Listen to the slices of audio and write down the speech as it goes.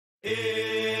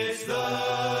It's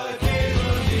the Game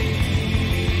of the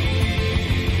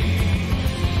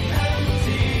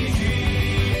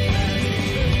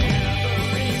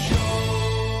MTGO Show.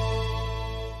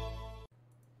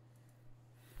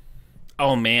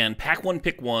 Oh man, pack one,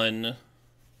 pick one.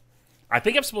 I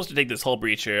think I'm supposed to take this Hull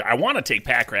Breacher. I want to take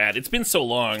Pack Rat. It's been so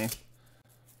long.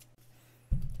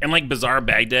 And like Bizarre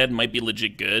Baghdad might be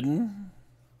legit good.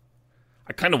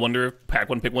 I kind of wonder if pack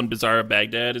one, pick one Bizarre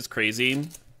Baghdad is crazy.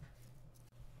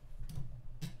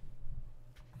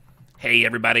 Hey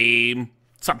everybody.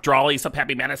 Sup Drawley, sup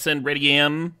Happy Madison,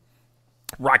 Radium,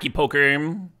 Rocky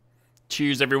Poker.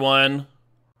 Cheers everyone.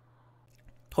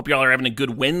 Hope y'all are having a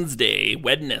good Wednesday.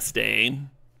 Mine's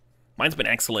been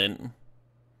excellent.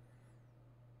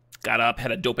 Got up,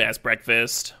 had a dope-ass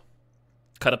breakfast,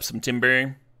 cut up some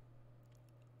timber,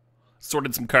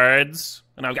 sorted some cards,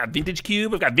 and I've got Vintage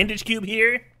Cube. I've got Vintage Cube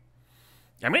here.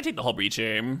 I'm gonna take the Hull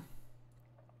Breacher.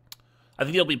 I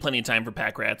think there'll be plenty of time for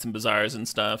Pack Rats and Bazaars and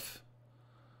stuff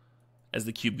as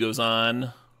the cube goes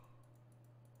on.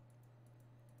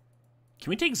 Can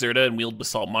we take Zerta and wield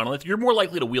Basalt Monolith? You're more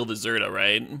likely to wield the Zerta,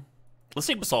 right? Let's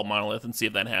take Basalt Monolith and see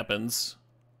if that happens.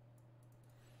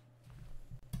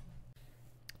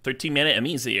 13-mana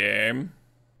Emmys here.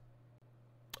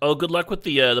 Oh, good luck with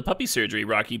the puppy surgery,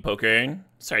 Rocky Poker.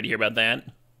 Sorry to hear about that.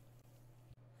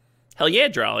 Hell yeah,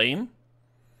 Drawley.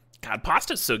 God,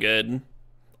 pasta's so good.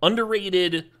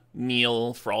 Underrated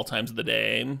meal for all times of the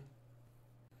day.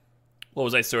 What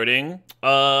was I sorting?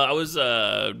 I was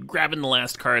grabbing the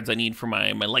last cards I need for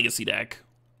my legacy deck.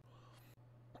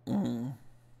 Oh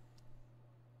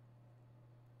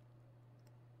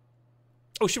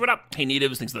shit, what up? Hey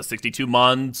natives, thanks for the 62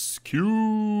 months.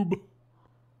 Cube.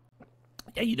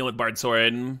 Yeah, you know what, Bard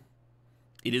Soren.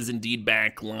 It is indeed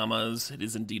back, llamas. It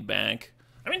is indeed back.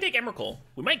 I'm gonna take Emrakul.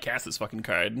 We might cast this fucking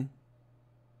card.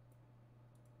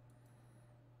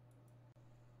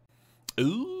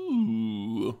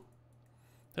 Ooh.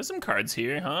 There's some cards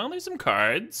here, huh? There's some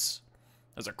cards.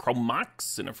 There's a Chrome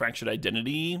Mox and a Fractured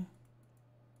Identity.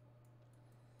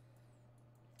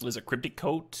 There's a Cryptic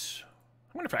Coat.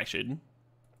 I'm gonna Fractured.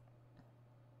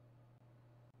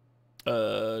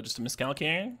 Just a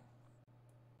Miscalculator?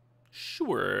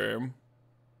 Sure. A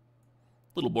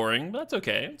little boring, but that's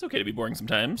okay. It's okay to be boring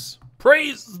sometimes.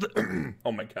 Praise the...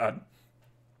 oh my god.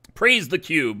 Praise the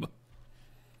cube.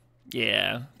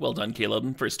 Yeah, well done,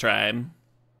 Caleb. First try. You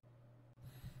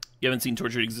haven't seen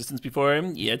Tortured Existence before?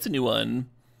 Yeah, it's a new one.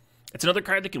 It's another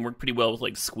card that can work pretty well with,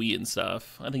 like, Squee and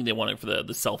stuff. I think they want it for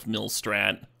the self-mill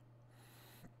strat.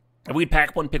 If we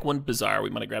pack one, pick one Bizarre, we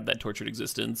might have grabbed that Tortured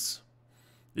Existence.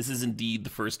 This is indeed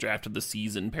the first draft of the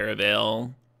season,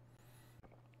 Paraveil.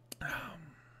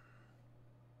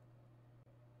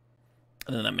 And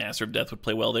then that Master of Death would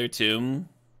play well there, too.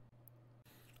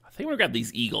 I think we're gonna grab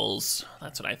these Eagles.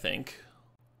 That's what I think.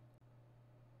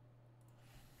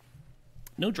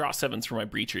 No draw sevens for my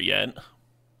Breacher yet.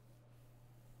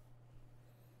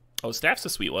 Oh, Staff's a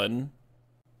sweet one.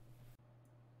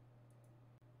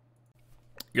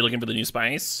 You're looking for the new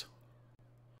spice?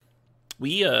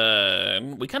 We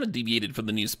kind of deviated from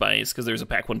the new spice because there's a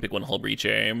pack one, pick one Hull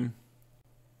Breacher.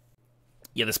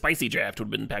 Yeah, the spicy draft would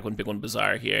have been pack one, pick one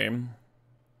Bizarre here.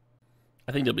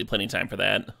 I think there'll be plenty of time for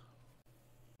that.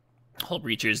 Hull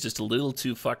Breacher is just a little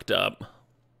too fucked up.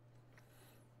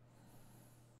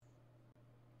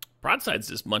 Broadside's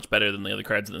just much better than the other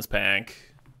cards in this pack. I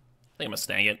think I'm gonna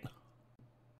snag it.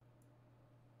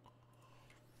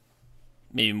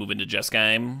 Maybe move into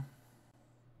Jeskai.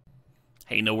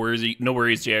 Hey, no worries,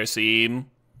 JRC.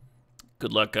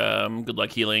 Good luck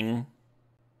healing.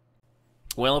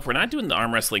 Well, if we're not doing the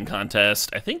arm wrestling contest,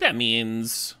 I think that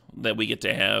means that we get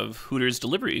to have Hooters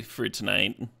delivery for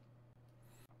tonight.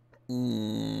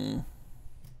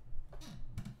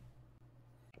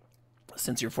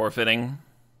 Since you're forfeiting.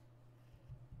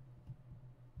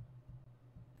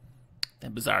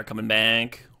 That Bizarre coming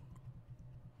back.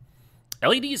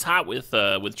 LED's hot with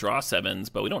draw sevens,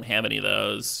 but we don't have any of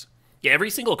those. Yeah,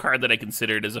 every single card that I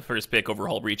considered as a first pick over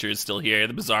Hull Breacher is still here.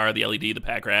 The Bizarre, the LED, the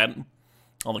Pack Rat.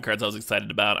 All the cards I was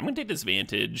excited about. I'm going to take this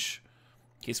Vantage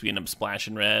in case we end up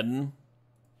splashing red.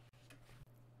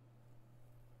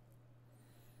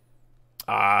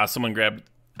 Someone grabbed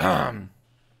my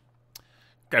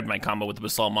combo with the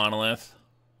Basalt Monolith.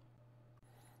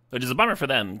 Which is a bummer for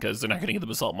them, because they're not going to get the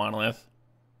Basalt Monolith.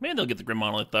 Maybe they'll get the Grim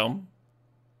Monolith, though.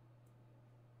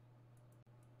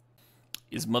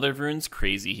 Is Mother of Runes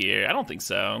crazy here? I don't think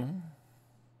so.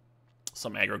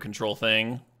 Some aggro control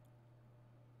thing.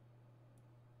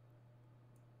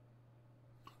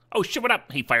 Oh shit, what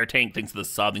up? Hey, Fire Tank, thanks for the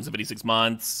sub, thanks for 56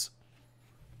 months.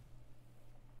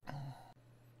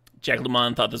 Jack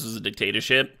LeMond thought this was a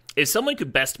dictatorship. If someone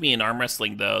could best me in arm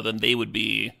wrestling, though, then they would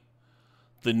be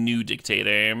the new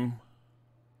dictator.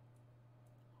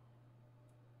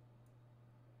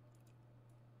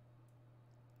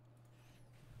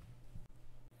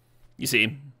 You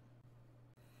see.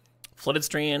 Flooded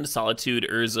Strand, Solitude,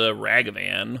 Urza,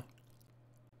 Ragavan.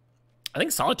 I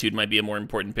think Solitude might be a more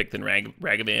important pick than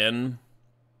Ragavan.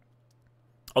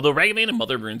 Although Ragavan and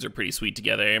Mother of Runes are pretty sweet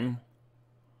together.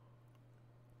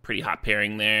 Pretty hot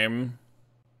pairing there.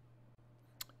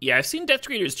 Yeah, I've seen Death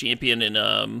Trader's champion in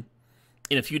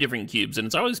a few different cubes, and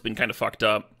it's always been kind of fucked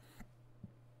up.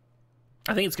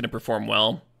 I think it's going to perform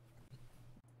well.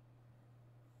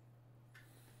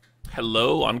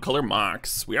 Hello, On Color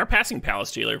Mox. We are passing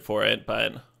Palace Jailer for it,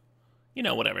 but, you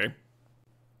know, whatever.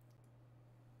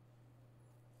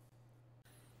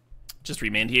 Just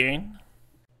remand here.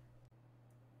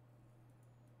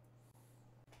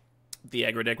 The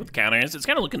aggro deck with counters. It's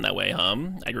kind of looking that way, huh?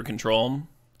 Aggro control.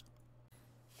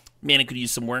 Mana could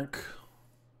use some work.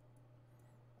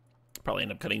 Probably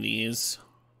end up cutting these.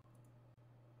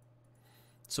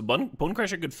 So Bone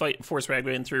Crusher could force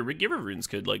Ragavan through. Giver Runes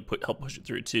could like help push it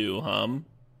through too, huh?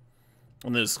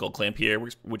 And there's Skull Clamp here,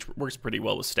 which works pretty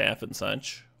well with Staff and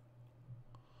such.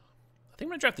 I think I'm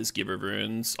gonna draft this Giver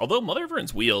Runes. Although Mother of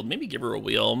Runes wheeled, maybe Giver will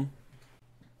wheel.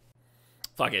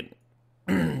 Fuck it.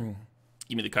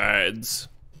 Give me the cards.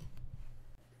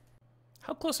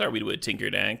 How close are we to a Tinker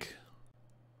deck?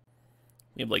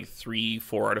 We have like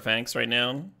 3-4 artifacts right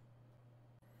now.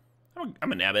 I'm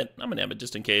gonna nab it. I'm gonna nab it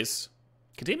just in case.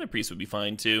 Containment Priest would be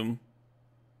fine too.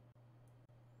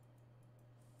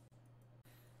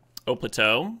 Oh,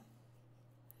 Plateau.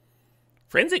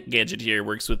 Forensic Gadget here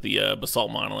works with the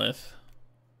Basalt Monolith.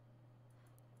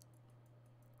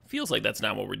 Feels like that's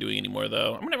not what we're doing anymore,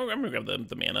 though. I'm gonna grab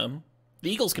the mana.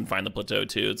 The Eagles can find the Plateau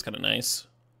too. It's kind of nice.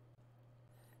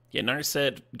 Yeah,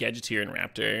 Narset, Gadgeteer, and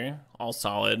Raptor, all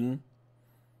solid.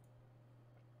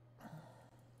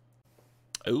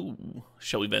 Oh,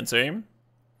 Shelly Venser.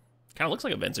 Kind of looks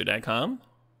like a Venser deck, huh?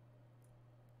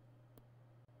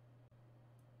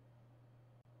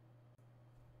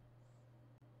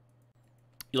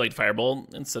 You liked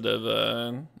Firebolt instead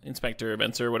of Inspector,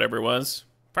 Venser, whatever it was.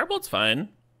 Firebolt's fine.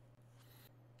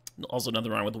 Also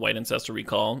nothing wrong with the White Ancestral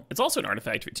Recall. It's also an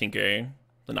artifact for Tinker,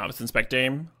 the Novice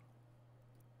Inspector.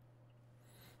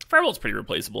 Firebolt's pretty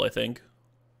replaceable, I think.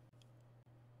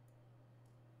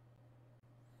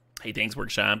 Hey, thanks,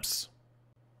 Workshops.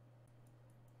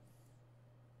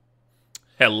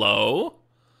 Hello?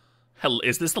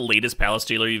 Is this the latest Palace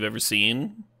Jailer you've ever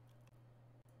seen?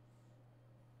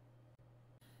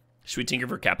 Should we tinker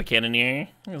for Kappa Cannoneer?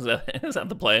 Is that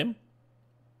the play? I'm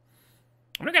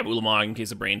gonna grab Ulamog in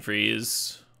case of brain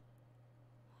freeze.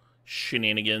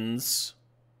 Shenanigans.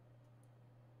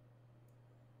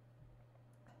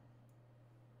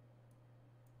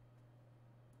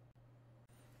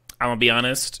 I'm gonna be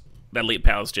honest, that late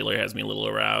Palace Jailer has me a little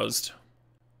aroused.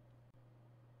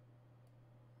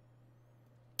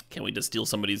 Can we just steal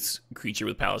somebody's creature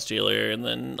with Palace Jailer and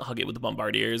then hug it with the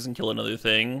Bombardiers and kill another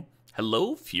thing?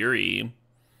 Hello, Fury.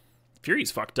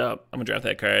 Fury's fucked up. I'm gonna draft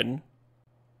that card.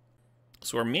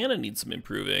 So our mana needs some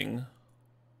improving.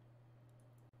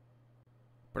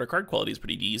 But our card quality is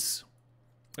pretty decent.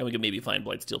 And we can maybe find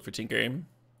Blightsteel for Tinker. Yeah,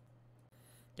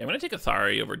 I'm gonna take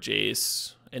Athari over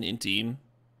Jace and Inti.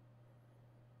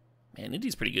 Man,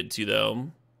 Inti's pretty good too,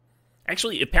 though.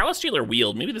 Actually, if Palace Jailer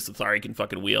wheeled, maybe this Athari can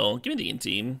fucking wheel. Give me the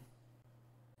Inti.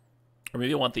 Or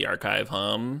maybe I want the Archive,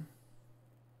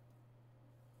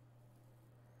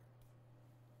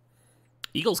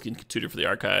 Eagles can tutor for the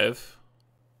Archive.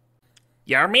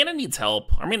 Yeah, our mana needs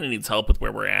help. Our mana needs help with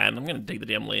where we're at. I'm gonna take the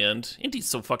damn land. Inti's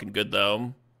so fucking good,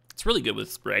 though. It's really good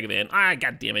with Ragavan. Ah,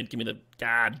 god damn it. Give me the...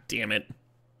 God damn it.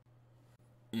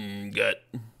 Gut.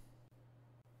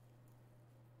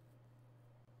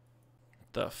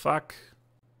 The fuck?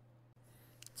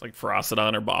 It's like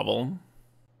Ferocidon or Bobble.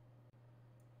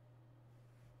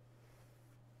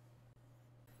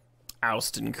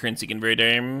 Oust and Currency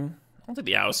Converter. I'll take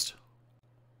the Oust.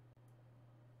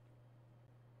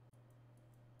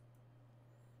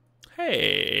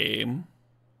 Hey.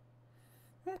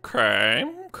 Okay.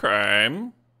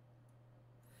 I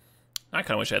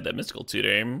kind of wish I had that Mystical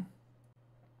Tutor.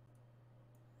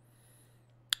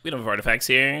 We don't have artifacts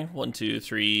here. 1, 2,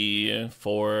 3,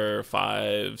 4,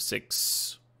 5,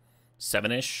 6,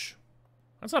 7-ish.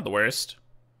 That's not the worst.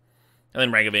 And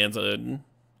then Ragavan's a...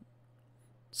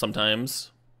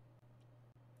 sometimes.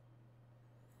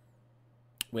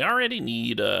 We already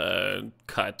need a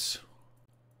cut.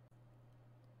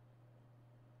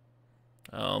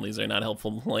 Oh, these are not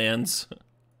helpful lands.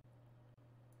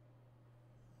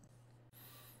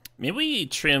 Maybe we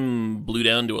trim blue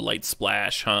down to a light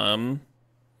splash, to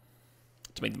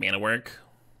make the mana work.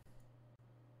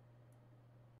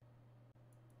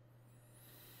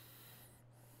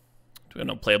 Do we have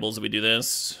no playables if we do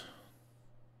this?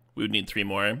 We would need 3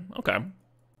 more. Okay.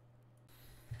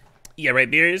 Yeah, right,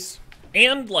 beers?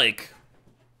 And, like,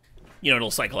 you know, it'll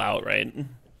cycle out, right?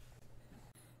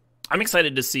 I'm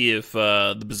excited to see if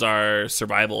the Bizarre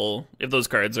Survival, if those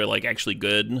cards are, like, actually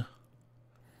good.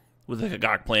 With, like, a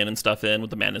Gok plan and stuff in,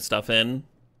 with the mana stuff in.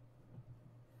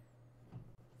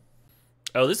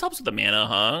 Oh, this helps with the mana,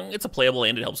 huh? It's a playable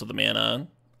and it helps with the mana.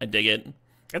 I dig it.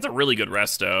 That's a really good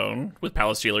resto. With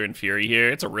Palace Jailer and Fury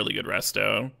here, it's a really good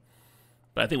resto.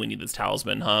 But I think we need this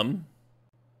Talisman,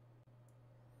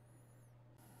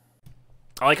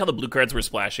 I like how the blue cards we're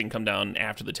splashing come down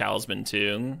after the Talisman,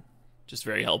 too. Just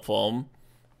very helpful.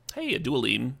 Hey, a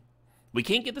Dueling. We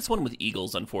can't get this one with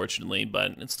Eagles, unfortunately,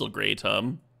 but it's still great,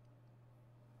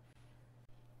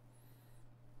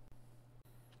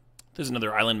 There's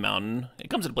another Island Mountain. It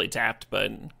comes into play tapped,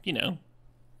 but, you know,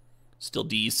 still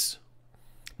decent.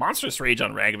 Monstrous Rage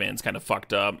on Ragavan's kind of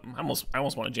fucked up. I almost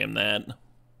want to jam that.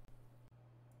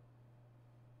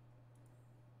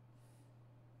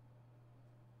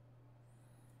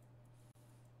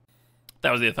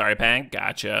 That was the Athari pack.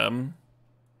 Gotcha.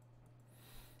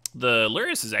 The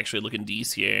Luris is actually looking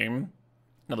decent here.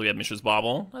 Now that we have Mishra's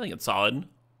Bauble, I think it's solid.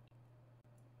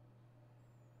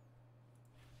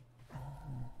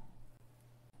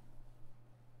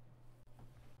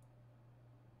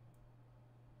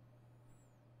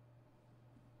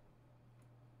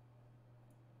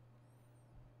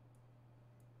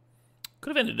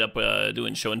 Could have ended up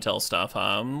doing show and tell stuff,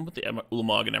 with the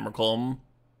Ulamog and Emrakul.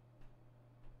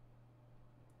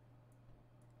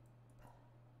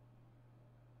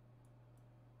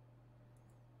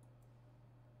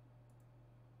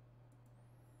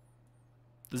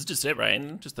 This is just it,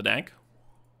 right? Just the deck.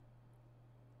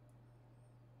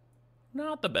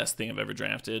 Not the best thing I've ever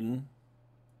drafted.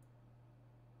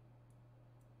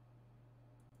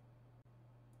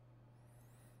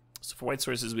 So for white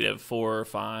sources, we have 4,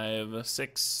 5,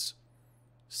 6,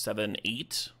 7,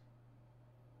 8,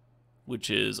 which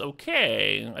is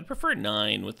okay. I'd prefer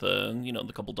 9 with the, you know,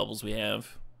 the couple doubles we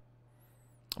have.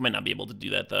 I might not be able to do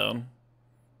that though.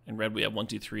 In red, we have 1,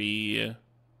 2, 3,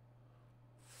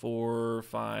 4,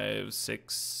 5,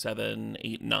 6, 7,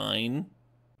 8, 9.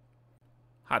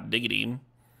 Hot diggity. And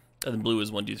then blue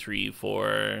is 1, 2, 3,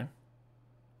 4,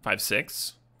 5,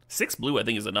 6. 6 blue, I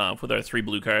think, is enough with our 3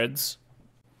 blue cards.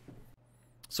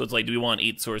 So it's like, do we want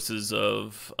 8 sources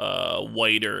of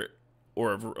white or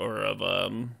of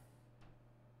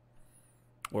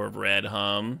red?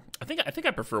 I think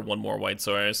I prefer 1 more white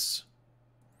source,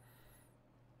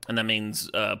 and that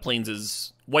means plains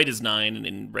is white is 9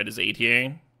 and red is 8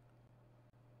 here.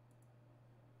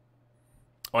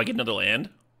 Oh, I get another land.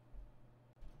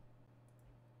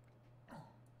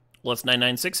 Let's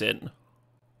 9/9/6 it.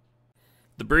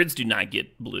 The birds do not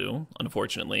get blue,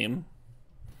 unfortunately.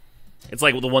 It's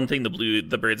like the one thing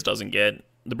the birds doesn't get.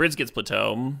 The birds gets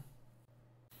plateau.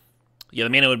 Yeah, the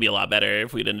mana would be a lot better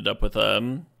if we'd ended up with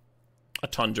a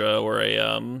tundra or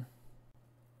a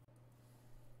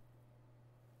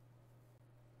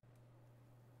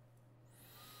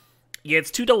Yeah,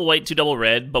 it's 2 double white, 2 double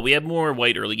red, but we have more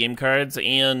white early game cards,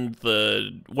 and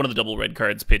one of the double red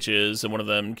cards pitches, and one of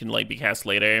them can like be cast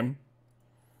later.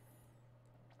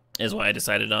 Is why I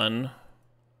decided on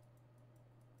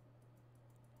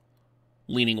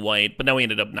leaning white, but now we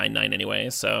ended up 9/9 anyway,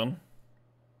 so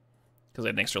because I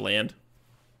had an extra land.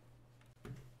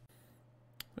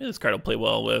 Maybe this card will play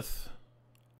well with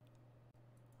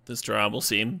this draw. We'll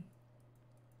see.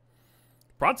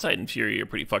 Broadside and Fury are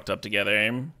pretty fucked up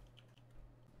together.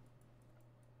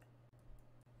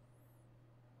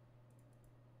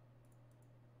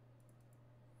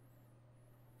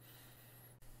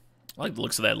 I like the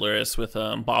looks of that Luris with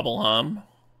Bauble,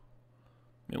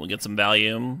 Maybe we'll get some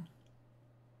value.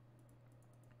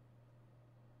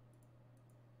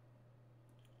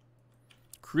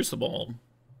 Crucible.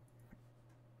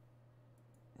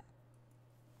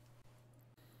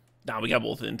 Nah, we got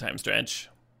both in time stretch.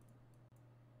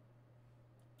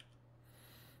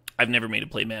 I've never made a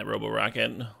playmat Robo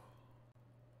Rocket.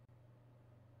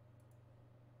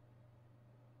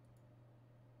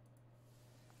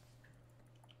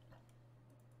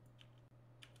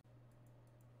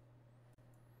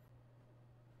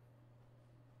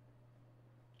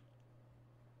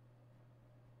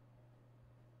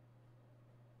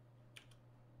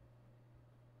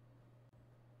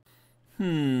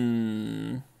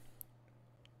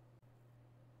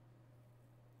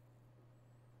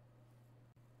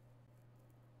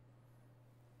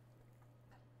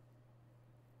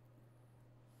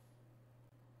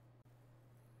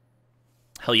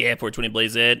 Hell yeah, 420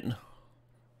 Blaze it.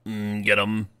 Get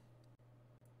him.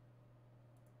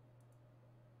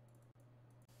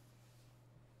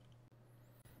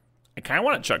 I kind of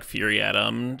want to chuck Fury at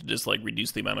him to just, like,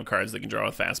 reduce the amount of cards they can draw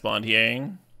with Fast Bond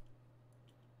here.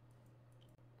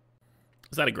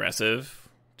 Is that aggressive?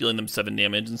 Dealing them 7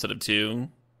 damage instead of 2.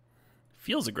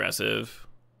 Feels aggressive.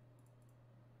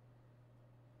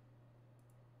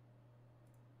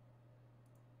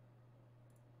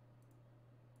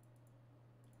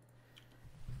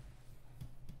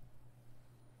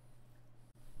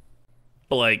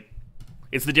 But, like,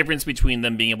 it's the difference between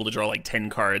them being able to draw, like, 10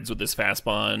 cards with this Fast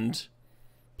Bond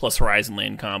plus Horizon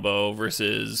Land combo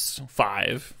versus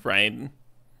 5, right?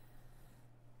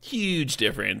 Huge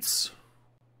difference.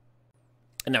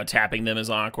 And now tapping them is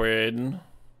awkward.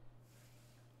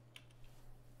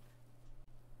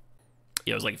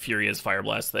 Yeah, it was like Furious Fire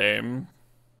Blast there.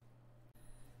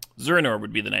 Zernor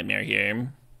would be the nightmare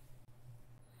here.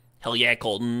 Hell yeah,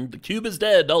 Colton. The cube is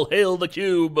dead. All hail the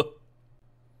cube.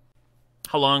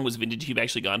 How long was Vintage Cube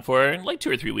actually gone for? Like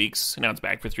 2 or 3 weeks. And now it's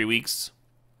back for 3 weeks.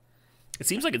 It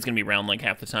seems like it's going to be around like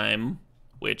half the time,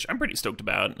 which I'm pretty stoked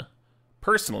about,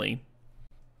 personally.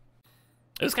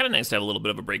 It was kind of nice to have a little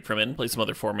bit of a break from it and play some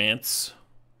other formats,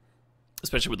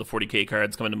 especially with the 40k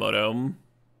cards coming to Moto.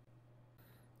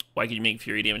 Why could you make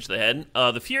Fury damage to the head?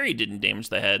 The Fury didn't damage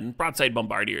the head. Broadside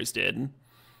Bombardiers did.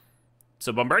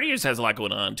 So Bombardiers has a lot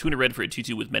going on. 2 in a red for a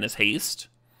 2/2 with Menace Haste.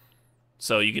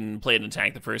 So you can play an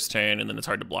attack the first turn, and then it's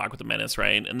hard to block with the Menace,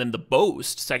 right? And then the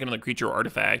Boast, second on the creature or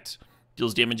artifact,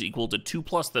 deals damage equal to 2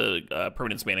 plus the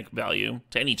permanent's mana value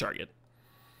to any target.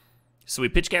 So we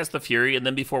pitch cast the Fury, and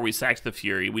then before we sacked the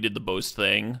Fury, we did the Boast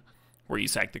thing, where you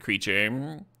sack the creature.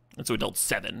 And so we dealt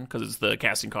 7, because it's the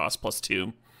casting cost plus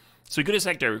 2. So we could have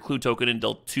sacked our Clue token and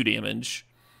dealt 2 damage,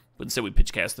 but instead we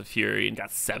pitch cast the Fury and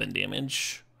got 7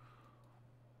 damage.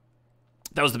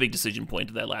 That was the big decision point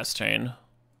of that last turn.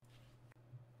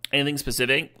 Anything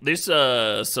specific? There's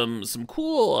some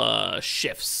cool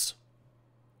shifts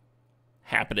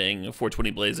happening.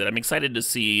 420 Blaze It. I'm excited to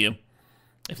see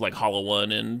if like Hollow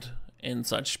One and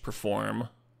such perform.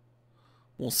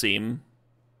 We'll see.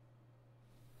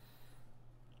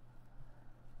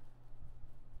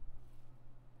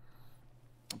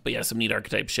 But yeah, some neat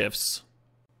archetype shifts.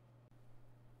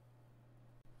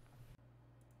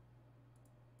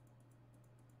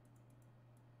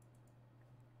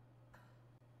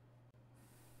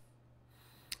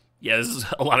 Yeah, this is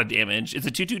a lot of damage. It's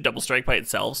a 2/2 double strike by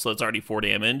itself, so it's already 4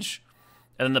 damage.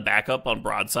 And then the backup on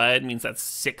broadside means that's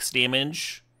 6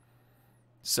 damage.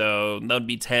 So that would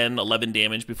be 10, 11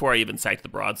 damage before I even sacked the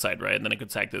broadside, right? And then I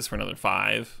could sack this for another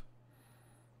 5.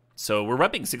 So we're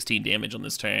repping 16 damage on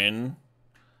this turn.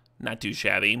 Not too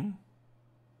shabby.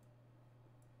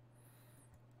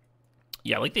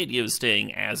 Yeah, I like the idea of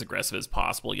staying as aggressive as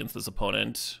possible against this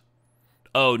opponent.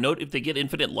 Oh, note if they get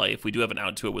infinite life, we do have an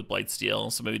out to it with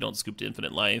Blightsteel, so maybe don't scoop to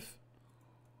infinite life.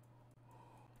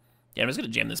 Yeah, I'm just going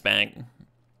to jam this back.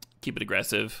 Keep it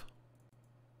aggressive.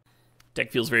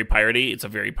 Deck feels very piratey. It's a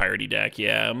very piratey deck,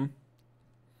 yeah.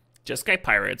 Jeskai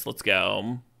Pirates, let's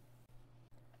go.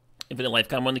 Infinite life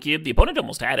combo on the cube. The opponent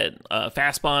almost had it.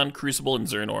 Fastbond, Crucible, and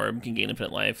Zernorb can gain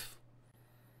infinite life.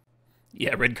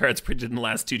 Yeah, red cards printed in the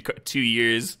last two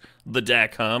years. The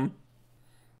deck, huh?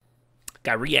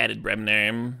 Got re-added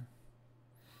Bremner.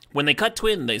 When they cut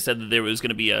Twin, they said that there was going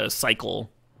to be a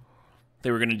cycle. They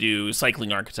were going to do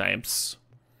cycling archetypes.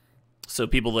 So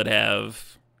people that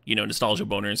have, you know, nostalgia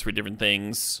boners for different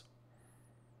things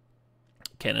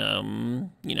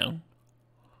can, you know,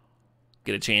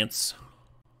 get a chance.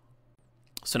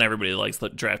 So now everybody that likes the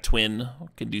draft Twin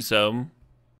can do so.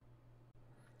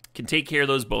 Can take care of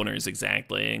those boners,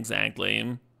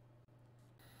 exactly.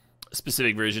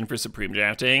 Specific version for Supreme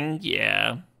drafting,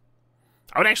 yeah.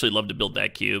 I would actually love to build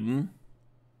that cube.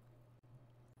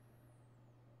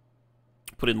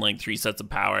 Put in like 3 sets of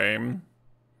power. And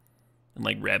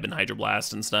like Reb and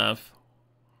Hydroblast and stuff.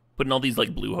 Put in all these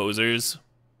like blue hosers.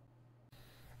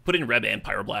 Put in Reb and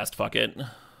Pyroblast, fuck it.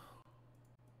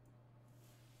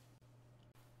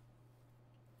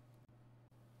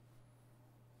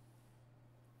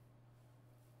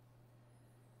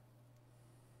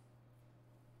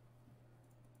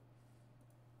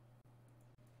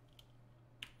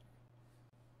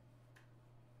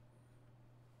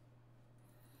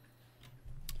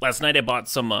 Last night I bought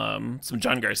some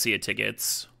John Garcia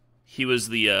tickets. He was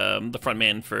the front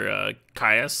man for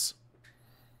Caius.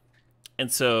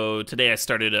 And so today I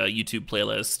started a YouTube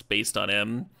playlist based on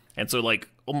him. And so like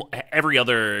every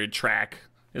other track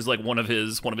is like one of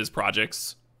his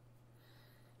projects.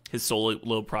 His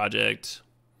solo project.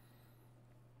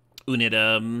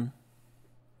 Unidum.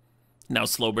 Now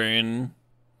slow burn.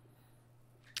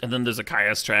 And then there's a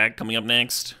Kaios track coming up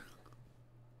next.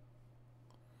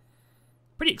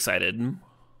 Pretty excited.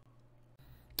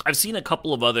 I've seen a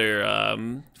couple of other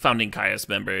founding Kaios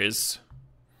members.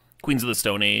 Queens of the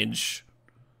Stone Age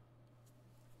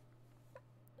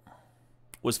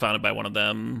was founded by one of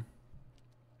them.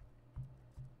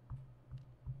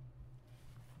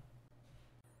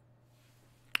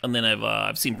 And then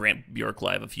I've seen Brant Bjork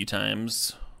live a few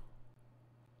times,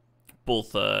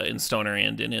 both in Stoner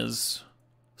and in his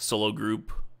solo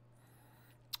group.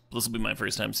 This will be my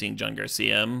first time seeing John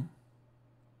Garcia.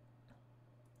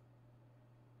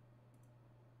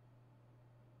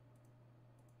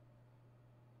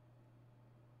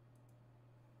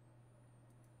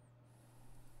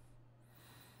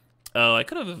 Oh, I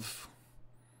could have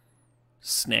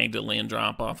snagged a land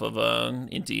drop off of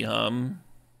Inti Hum.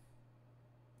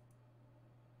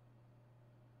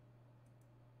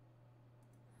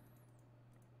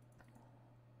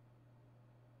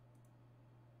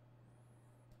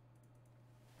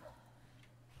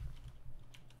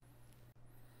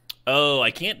 Oh,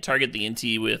 I can't target the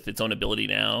Inti with its own ability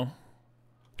now,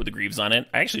 with the Greaves on it.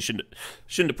 I actually shouldn't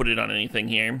have put it on anything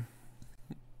here.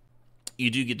 You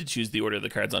do get to choose the order of the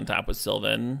cards on top with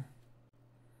Sylvan.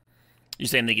 You're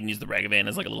saying they can use the Ragavan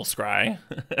as like a little scry?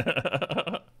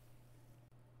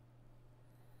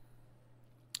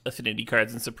 Affinity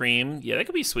cards in Supreme. Yeah, that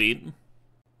could be sweet.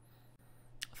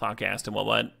 Thoughtcast and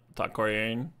what? Thought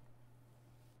Courier.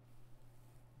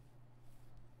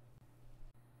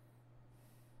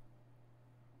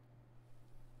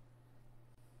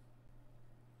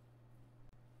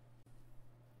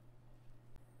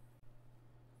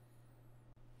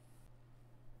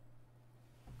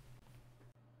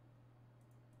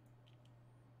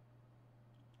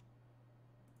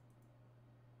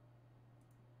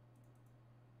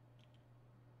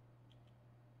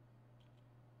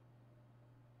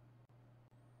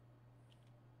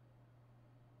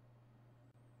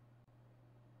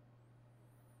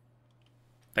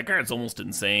 That card's almost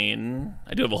insane.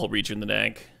 I do have a whole Reacher in the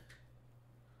deck.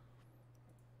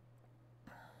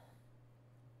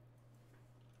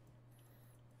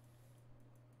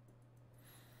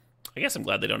 I guess I'm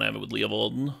glad they don't have it with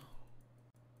Leovold.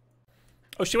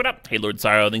 Oh shit, what up? Hey Lord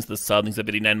Sorrow, thanks for the sub, thanks for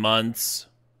 59 months.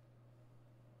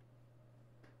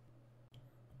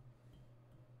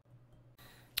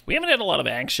 We haven't had a lot of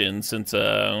action since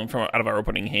from out of our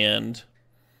opening hand.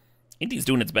 Inti's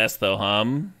doing its best though,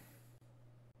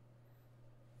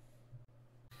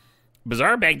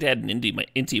 Bizarre, Baghdad, and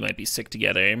Inti might be sick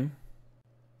together.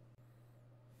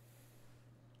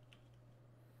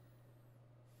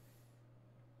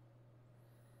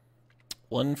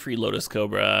 One free Lotus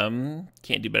Cobra.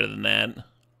 Can't do better than that.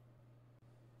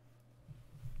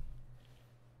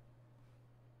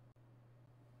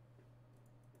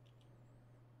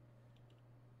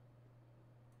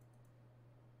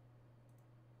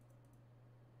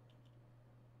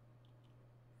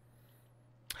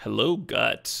 Hello,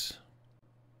 Gut.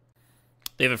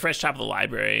 They have a fresh top of the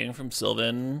library from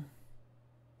Sylvan.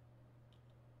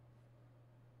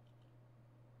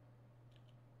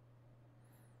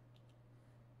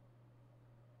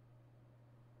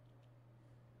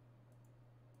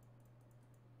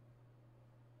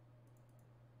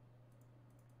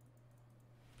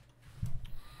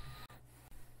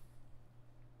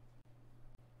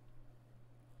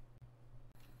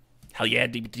 Hell yeah,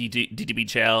 DDB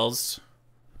Chels.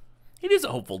 It is a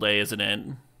hopeful day, isn't it?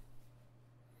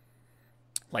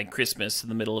 Like Christmas in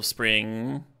the middle of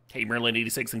spring. Hey,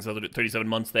 Merlin86, thanks for 37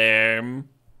 months there.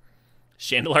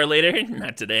 Chandelar later?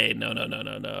 Not today.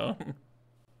 No.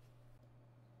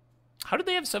 How did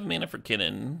they have 7 mana for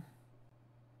Kinnan?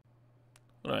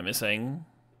 What am I missing?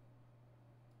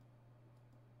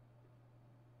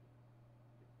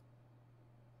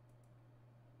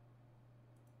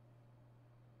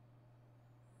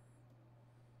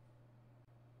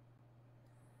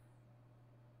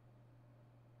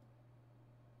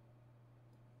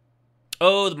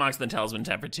 Oh, the Mox and the Talisman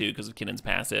tap for 2 because of Kinnan's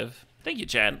passive. Thank you,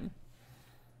 chat.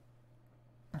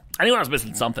 I knew I was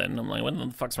missing something. I'm like, what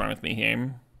the fuck's wrong with me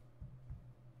here?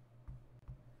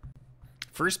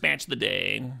 First match of the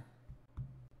day.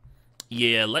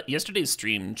 Yeah, yesterday's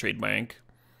stream trademark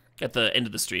at the end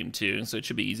of the stream too, so it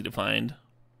should be easy to find.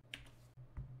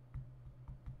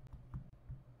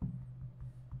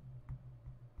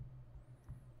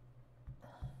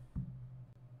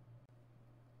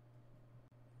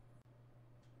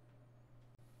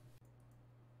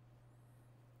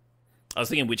 I was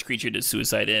thinking which creature does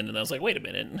Suicide in, and I was like, wait a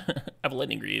minute. I have a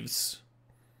Lightning Greaves.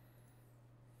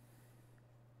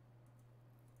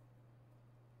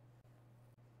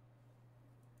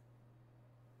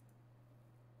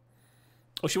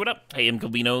 Oh, shit, what up? Hey, I'm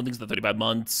Calvino. Thanks for the 35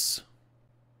 months.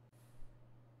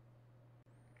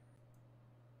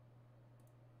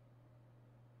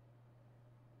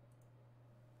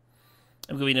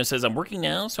 Calvino says, I'm working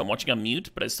now, so I'm watching on mute,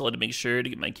 but I still had to make sure to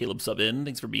get my Caleb sub in.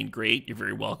 Thanks for being great. You're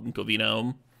very welcome,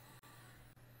 Calvino.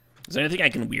 Is there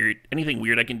anything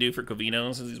weird I can do for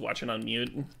Calvino since he's watching on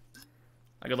mute?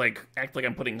 I could, like, act like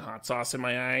I'm putting hot sauce in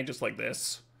my eye, just like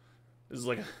this. This is,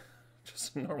 like,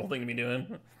 just a normal thing to be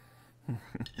doing.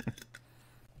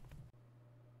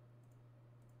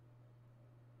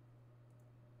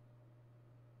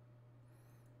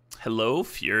 Hello,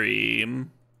 Fury.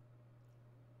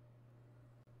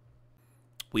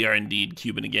 We are indeed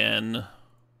Cuban again.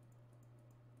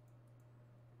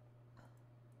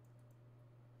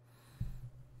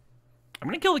 I'm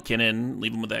gonna kill the Kinnan,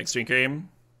 leave him with the X-Ray Cream.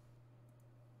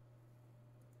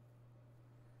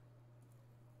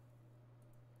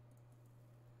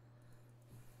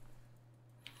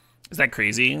 Is that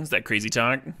crazy? Is that crazy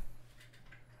talk?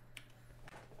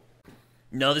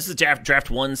 No, this is draft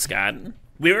 1, Scott.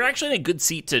 We were actually in a good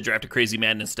seat to draft a Crazy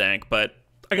Madness deck, but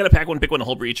I got to pick one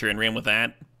Hull Breacher and ran with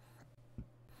that.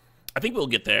 I think we'll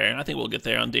get there. I think we'll get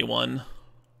there on day 1.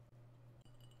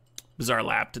 Bizarre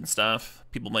lapped and stuff.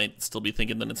 People might still be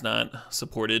thinking that it's not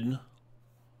supported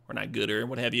or not good or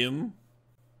what have you.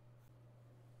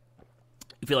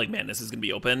 You feel like Madness is going to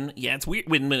be open? Yeah, it's weird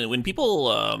when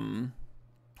people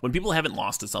haven't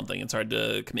lost to something, it's hard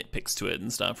to commit picks to it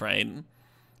and stuff, right?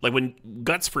 Like when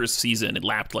Guts first season, it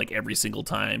lapped like every single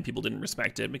time. People didn't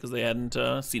respect it because they hadn't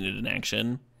seen it in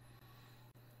action.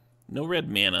 No red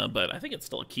mana, but I think it's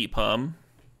still a keep, Got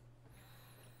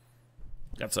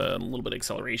a little bit of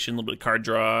acceleration, a little bit of card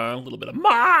draw, a little bit of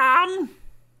mom.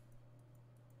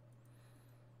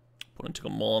 Opponent took a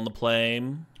mole on the play.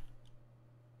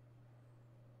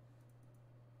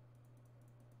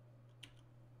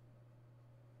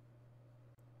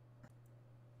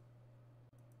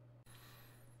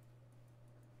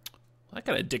 That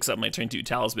kind of dicks up my turn 2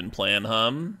 Talisman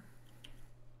plan,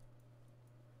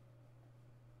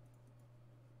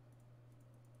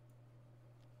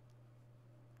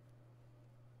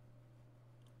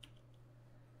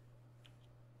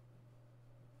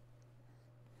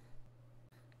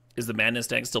 Is the Madness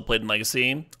deck still played in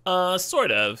Legacy?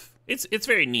 Sort of. It's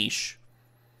very niche.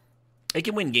 It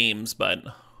can win games, but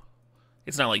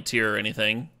it's not like tier or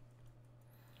anything.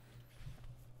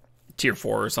 Tier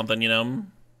 4 or something, you know?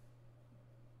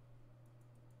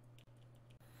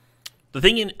 The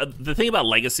thing about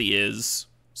Legacy is,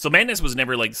 so Madness was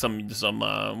never like some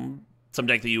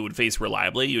deck that you would face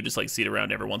reliably. You would just like see it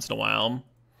around every once in a while.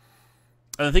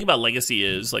 And the thing about Legacy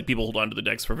is, like, people hold on to the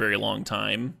decks for a very long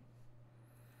time.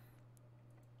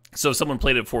 So if someone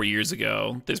played it 4 years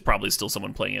ago, there's probably still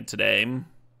someone playing it today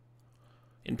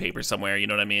in paper somewhere. You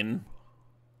know what I mean?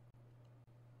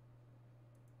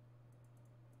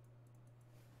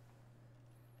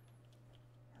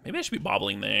 Maybe I should be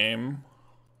bobbling there.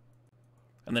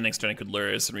 And the next turn I could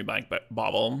Luris and rebuy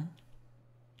Bobble.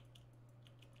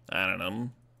 I don't know.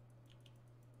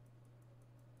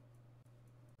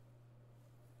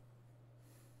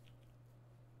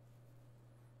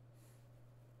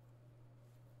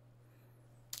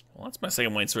 Well, that's my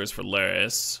second white source for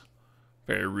Luris.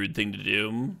 Very rude thing to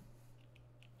do.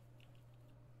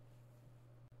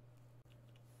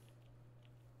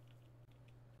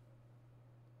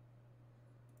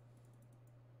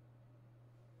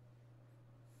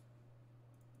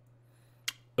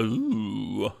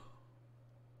 Ooh.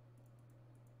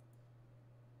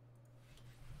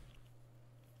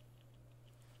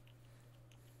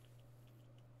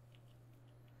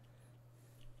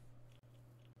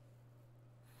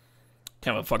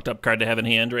 Kind of a fucked up card to have in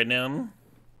hand right now.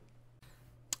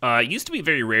 It used to be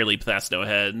very rarely Pathasno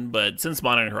Head, but since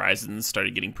Modern Horizons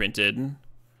started getting printed,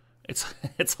 it's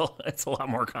a lot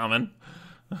more common.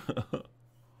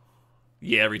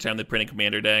 Yeah, every time they print a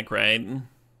commander deck, right?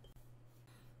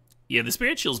 Yeah, the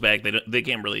Spirit Shield's back. They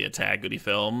can't really attack Goody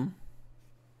Film.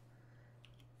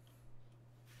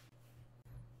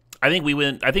 I think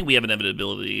we have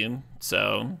inevitability,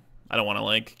 so I don't want to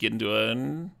like get into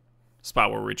a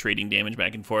spot where we're trading damage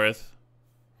back and forth.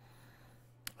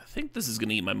 I think this is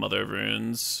gonna eat my Mother of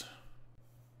Runes.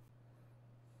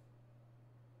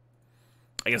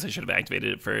 I guess I should have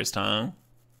activated it first, huh?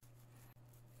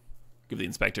 Give the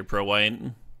Inspector Pro White.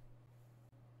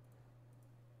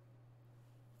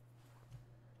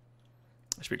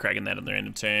 I should be cracking that on their end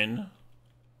of turn.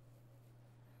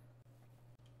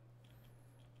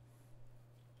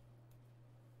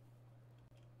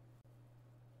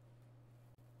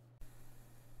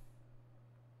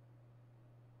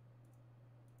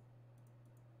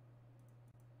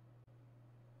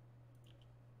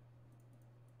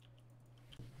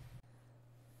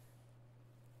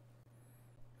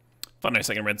 Found our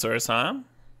second red source, huh?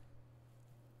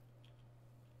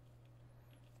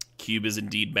 Cube is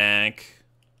indeed back.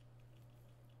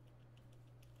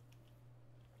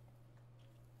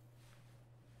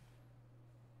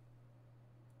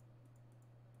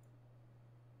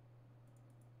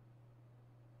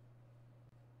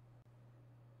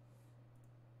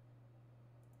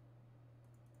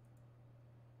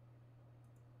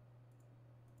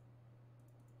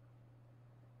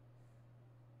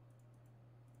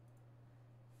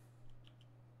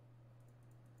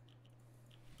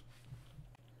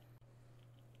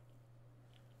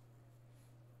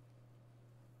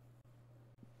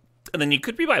 And then you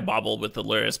could rebuy Bobble with the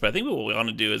Lurrus, but I think what we want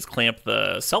to do is clamp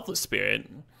the Selfless Spirit.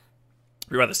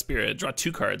 Rebuy the Spirit, draw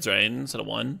 2 cards, right? Instead of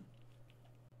 1.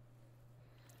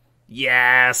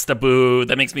 Yes, the boo.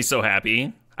 That makes me so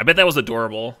happy. I bet that was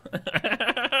adorable.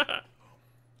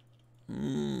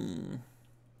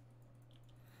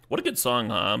 What a good song,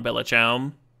 huh? Bella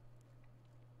Ciao.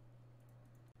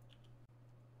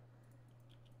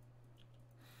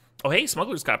 Oh, hey,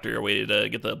 Smuggler's Copter, a way to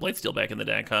get the Blightsteel back in the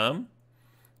deck, huh?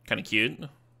 Kind of cute.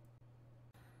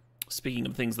 Speaking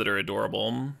of things that are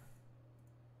adorable.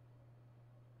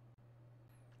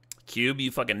 Cube,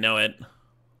 you fucking know it.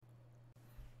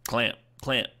 Clamp,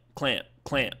 clamp, clamp,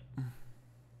 clamp.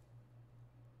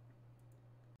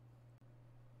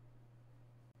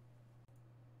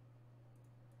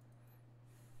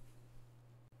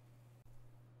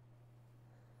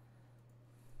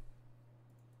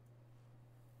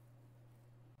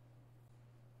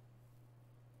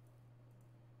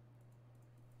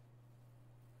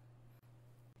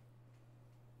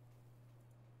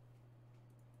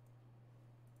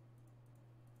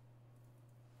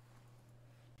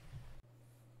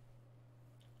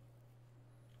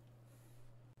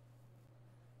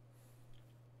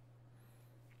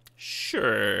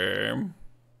 Sure.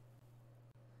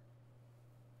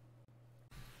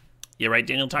 Yeah, right,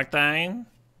 Daniel Taktai?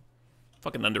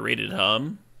 Fucking underrated, huh?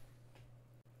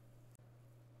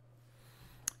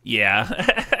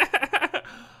 Yeah.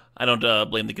 I don't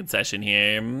blame the concession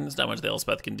here. There's not much the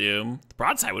Elspeth can do. The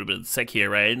broadside would have been sick here,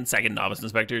 right? Second Novice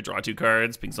Inspector, draw 2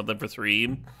 cards, ping something for 3.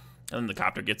 And then the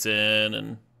Copter gets in,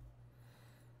 and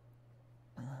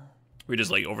we're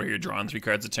just like over here drawing 3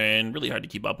 cards a turn. Really hard to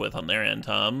keep up with on their end,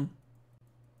 huh?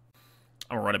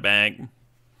 I'm gonna run it back.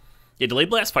 Yeah, Delayed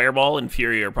Blast, Fireball, and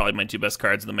Fury are probably my 2 best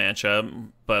cards in the matchup.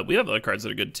 But we have other cards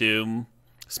that are good too.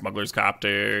 Smuggler's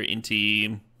Copter,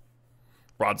 Inti,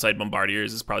 Broadside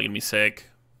Bombardiers is probably gonna be sick.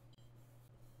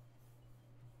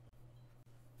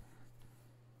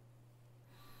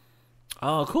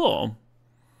 Oh, cool.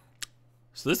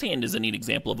 So this hand is a neat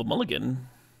example of a mulligan.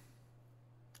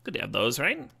 Good to have those,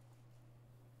 right?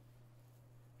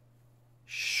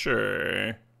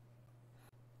 Sure.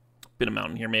 Bit of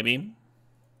mountain here, maybe.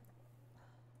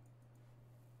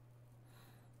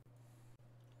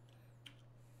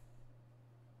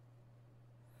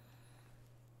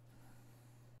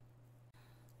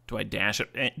 Do I dash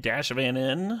a van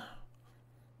in?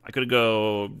 I could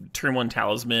go turn 1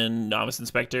 Talisman, Novice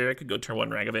Inspector. I could go turn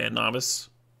 1 Ragavan, Novice.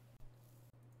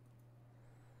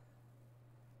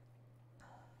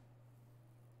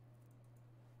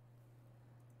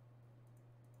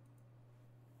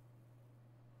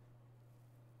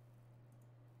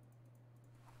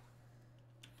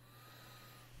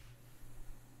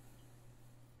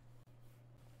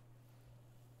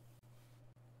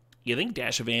 You think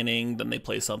dash a vanning, then they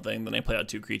play something, then they play out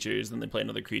 2 creatures, then they play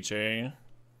another creature.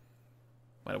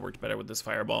 Might have worked better with this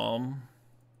Fireball.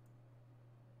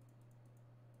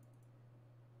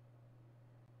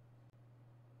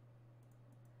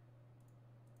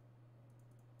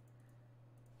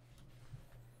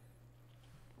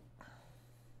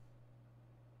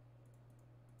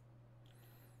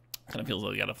 Kind of feels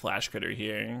like I got a Flash Critter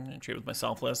here. I trade with my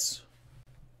Selfless.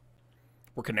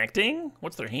 We're connecting?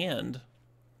 What's their hand?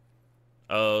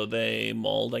 Oh, they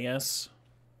mulled, I guess.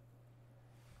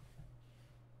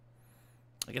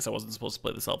 I guess I wasn't supposed to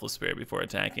play the Selfless Spirit before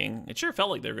attacking. It sure felt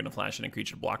like they were going to flash in a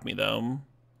creature to block me, though.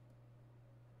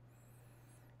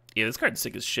 Yeah, this card's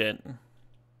sick as shit.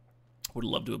 Would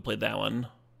love to have played that one.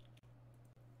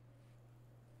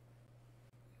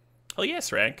 Oh,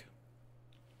 yes, Rack.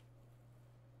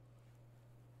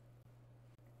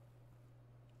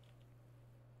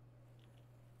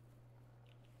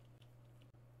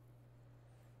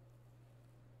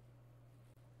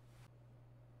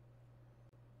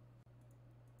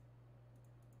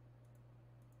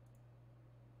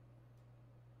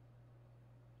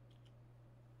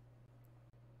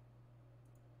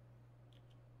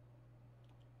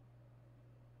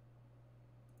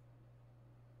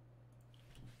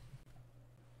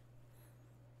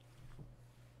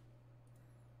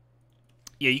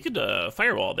 Yeah, you could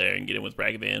firewall there and get in with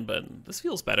Bragavan, but this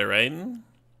feels better, right?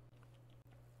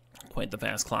 Quite the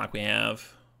fast clock we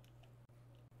have.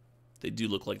 They do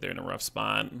look like they're in a rough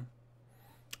spot.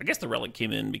 I guess the Relic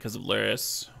came in because of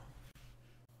Luris.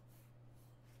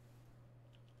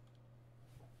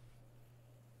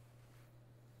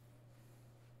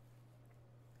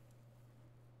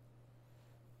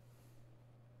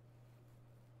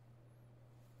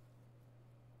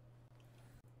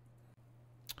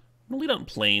 I'm gonna lead on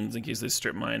planes in case they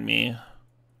strip mine me.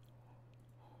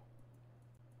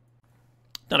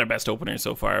 Not our best opener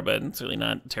so far, but it's really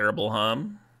not terrible, huh?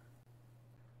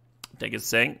 Deck is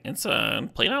sick. It's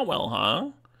playing out well, huh?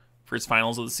 First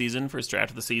finals of the season, first draft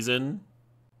of the season.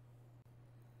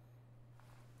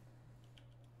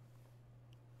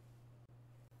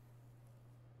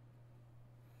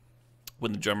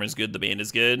 When the drummer's good, the band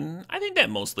is good. I think that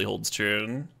mostly holds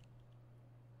true.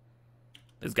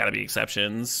 There's gotta be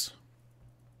exceptions.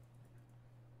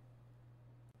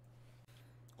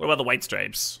 What about the White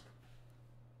Stripes?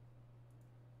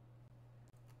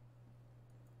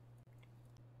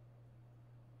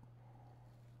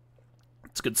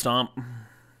 It's a good stomp.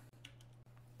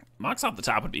 Mox off the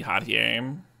top would be hot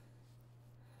here.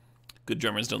 Good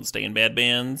drummers don't stay in bad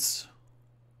bands.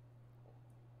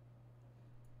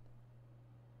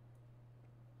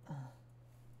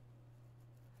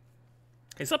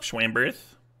 Okay, sup,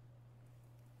 Schwamberth.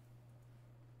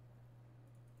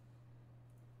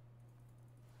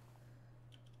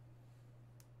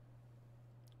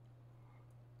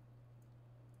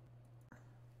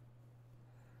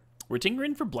 We're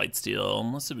tinkering for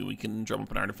Blightsteel. Let's see if we can drum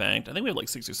up an artifact. I think we have like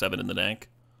 6 or 7 in the deck.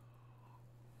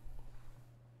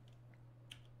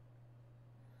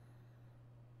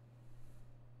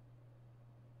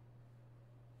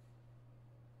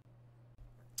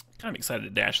 Kind of excited to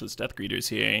dash this Death Greeters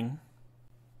here.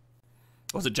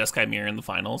 Was it Jeskai Mirror in the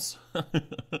finals?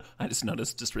 I just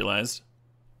noticed, just realized.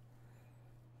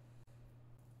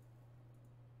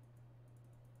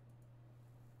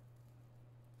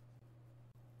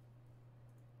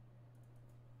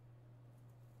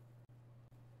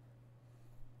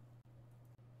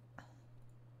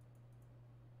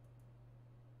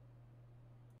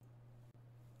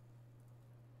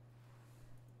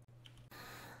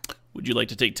 Would you like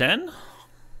to take 10?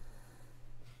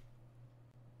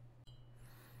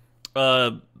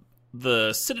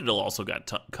 The Citadel also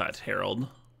got cut, Herald.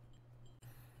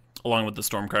 Along with the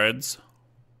Storm cards.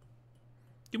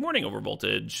 Good morning,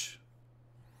 Overvoltage.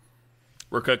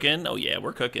 We're cooking? Oh yeah,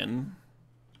 we're cooking.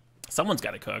 Someone's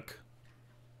gotta cook.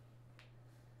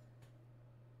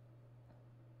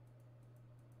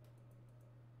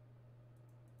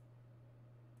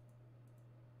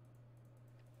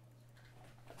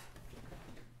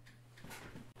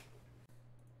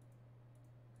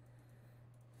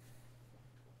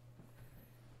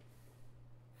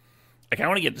 I kind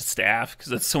of want to get the staff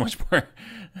because that's so much more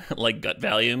like gut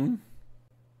value.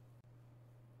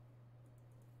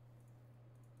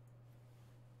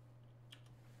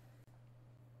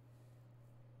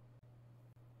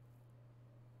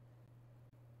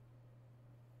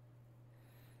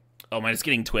 Oh, am I just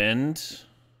getting twinned?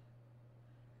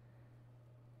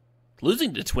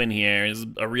 Losing to twin here is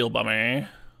a real bummer.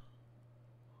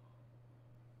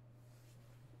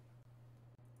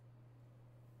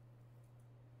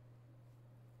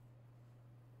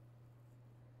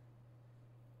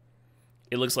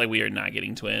 It looks like we are not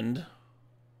getting twinned.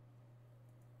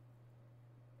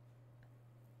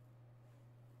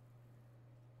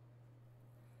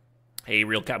 Hey,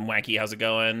 Real Captain Wacky, how's it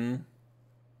going?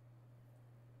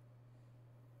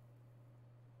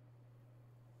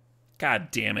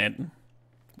 God damn it.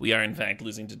 We are, in fact,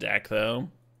 losing to deck, though.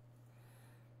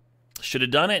 Should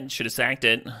have done it. Should have sacked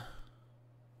it.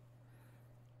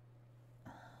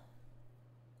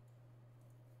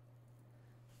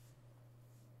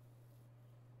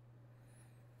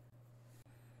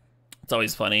 It's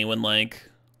always funny when, like,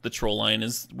 the troll line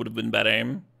would have been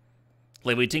better.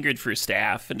 Like, we tinkered for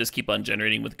staff and just keep on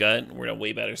generating with gut. We're in a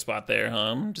way better spot there,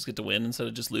 huh? Just get to win instead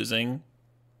of just losing.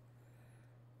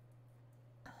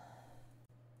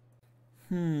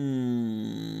 Not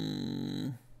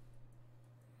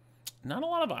a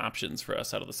lot of options for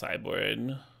us out of the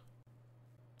sideboard. I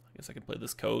guess I could play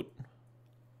this coat.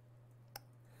 A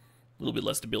little bit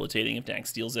less debilitating if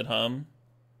Dax steals it, huh?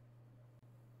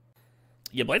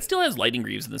 Yeah, Blight still has Lightning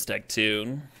Greaves in this deck,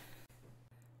 too.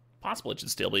 Possible it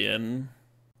should still be in.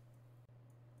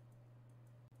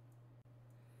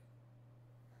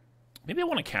 Maybe I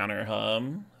want to counter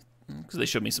hum, because they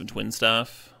showed me some twin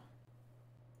stuff.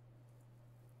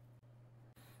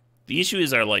 The issue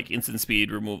is our like instant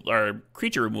speed removal, our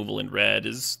creature removal in red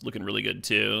is looking really good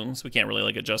too, so we can't really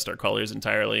like adjust our colors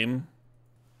entirely.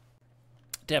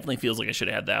 Definitely feels like I should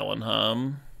have had that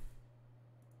one,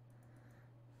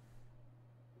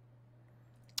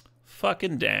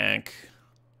 Fucking dank.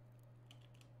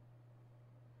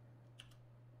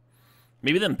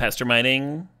 Maybe then pester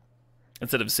mining,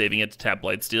 instead of saving it to tap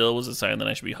Blightsteel, was a sign that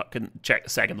I should be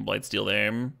sacking the Blightsteel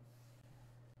there.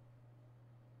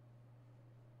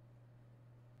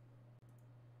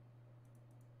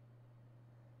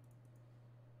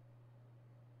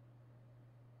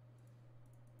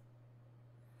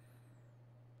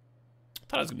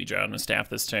 Thought I was gonna be drawing a staff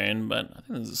this turn, but I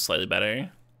think this is slightly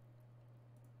better.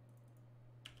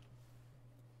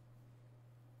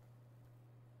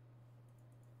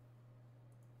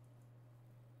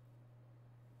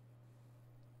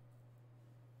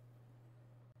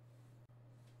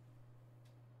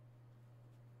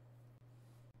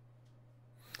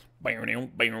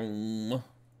 Bam.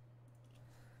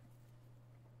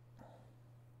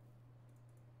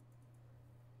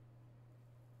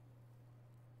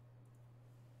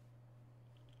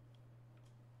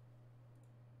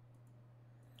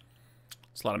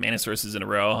 It's a lot of mana sources in a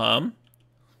row,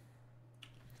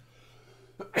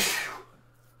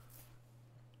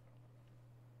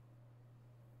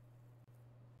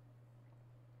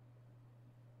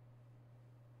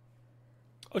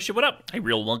 Oh shit, what up? Hey,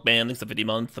 Real Monk Man, thanks for 50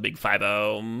 months, the big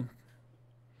 5-0.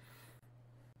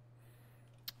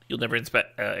 You'll never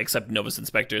accept Novus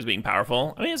Inspector as being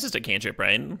powerful. I mean, it's just a cantrip,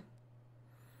 right?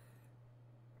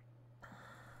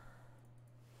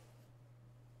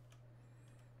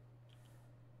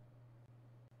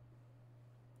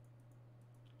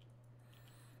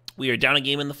 We are down a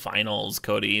game in the finals,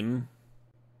 Cody.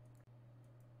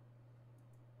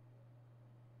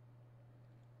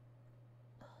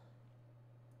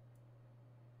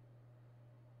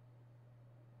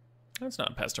 That's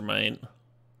not Pestermite.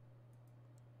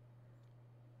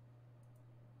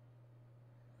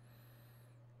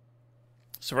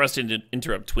 So for us to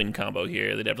interrupt Twin combo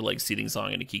here, they'd have to like Seething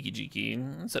Song into Kiki Jiki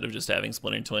instead of just having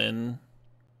Splinter Twin.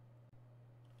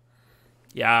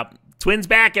 Yeah, Twin's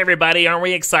back, everybody. Aren't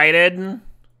we excited?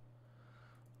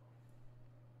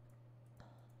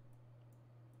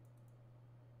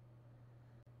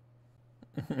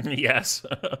 Yes.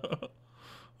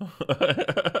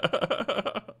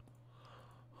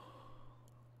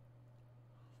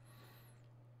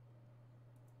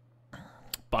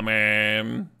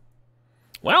 Bummer.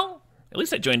 Well, at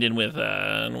least I joined in with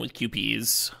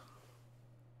QPs.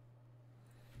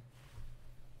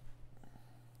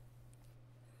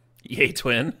 Yay,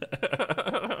 Twin.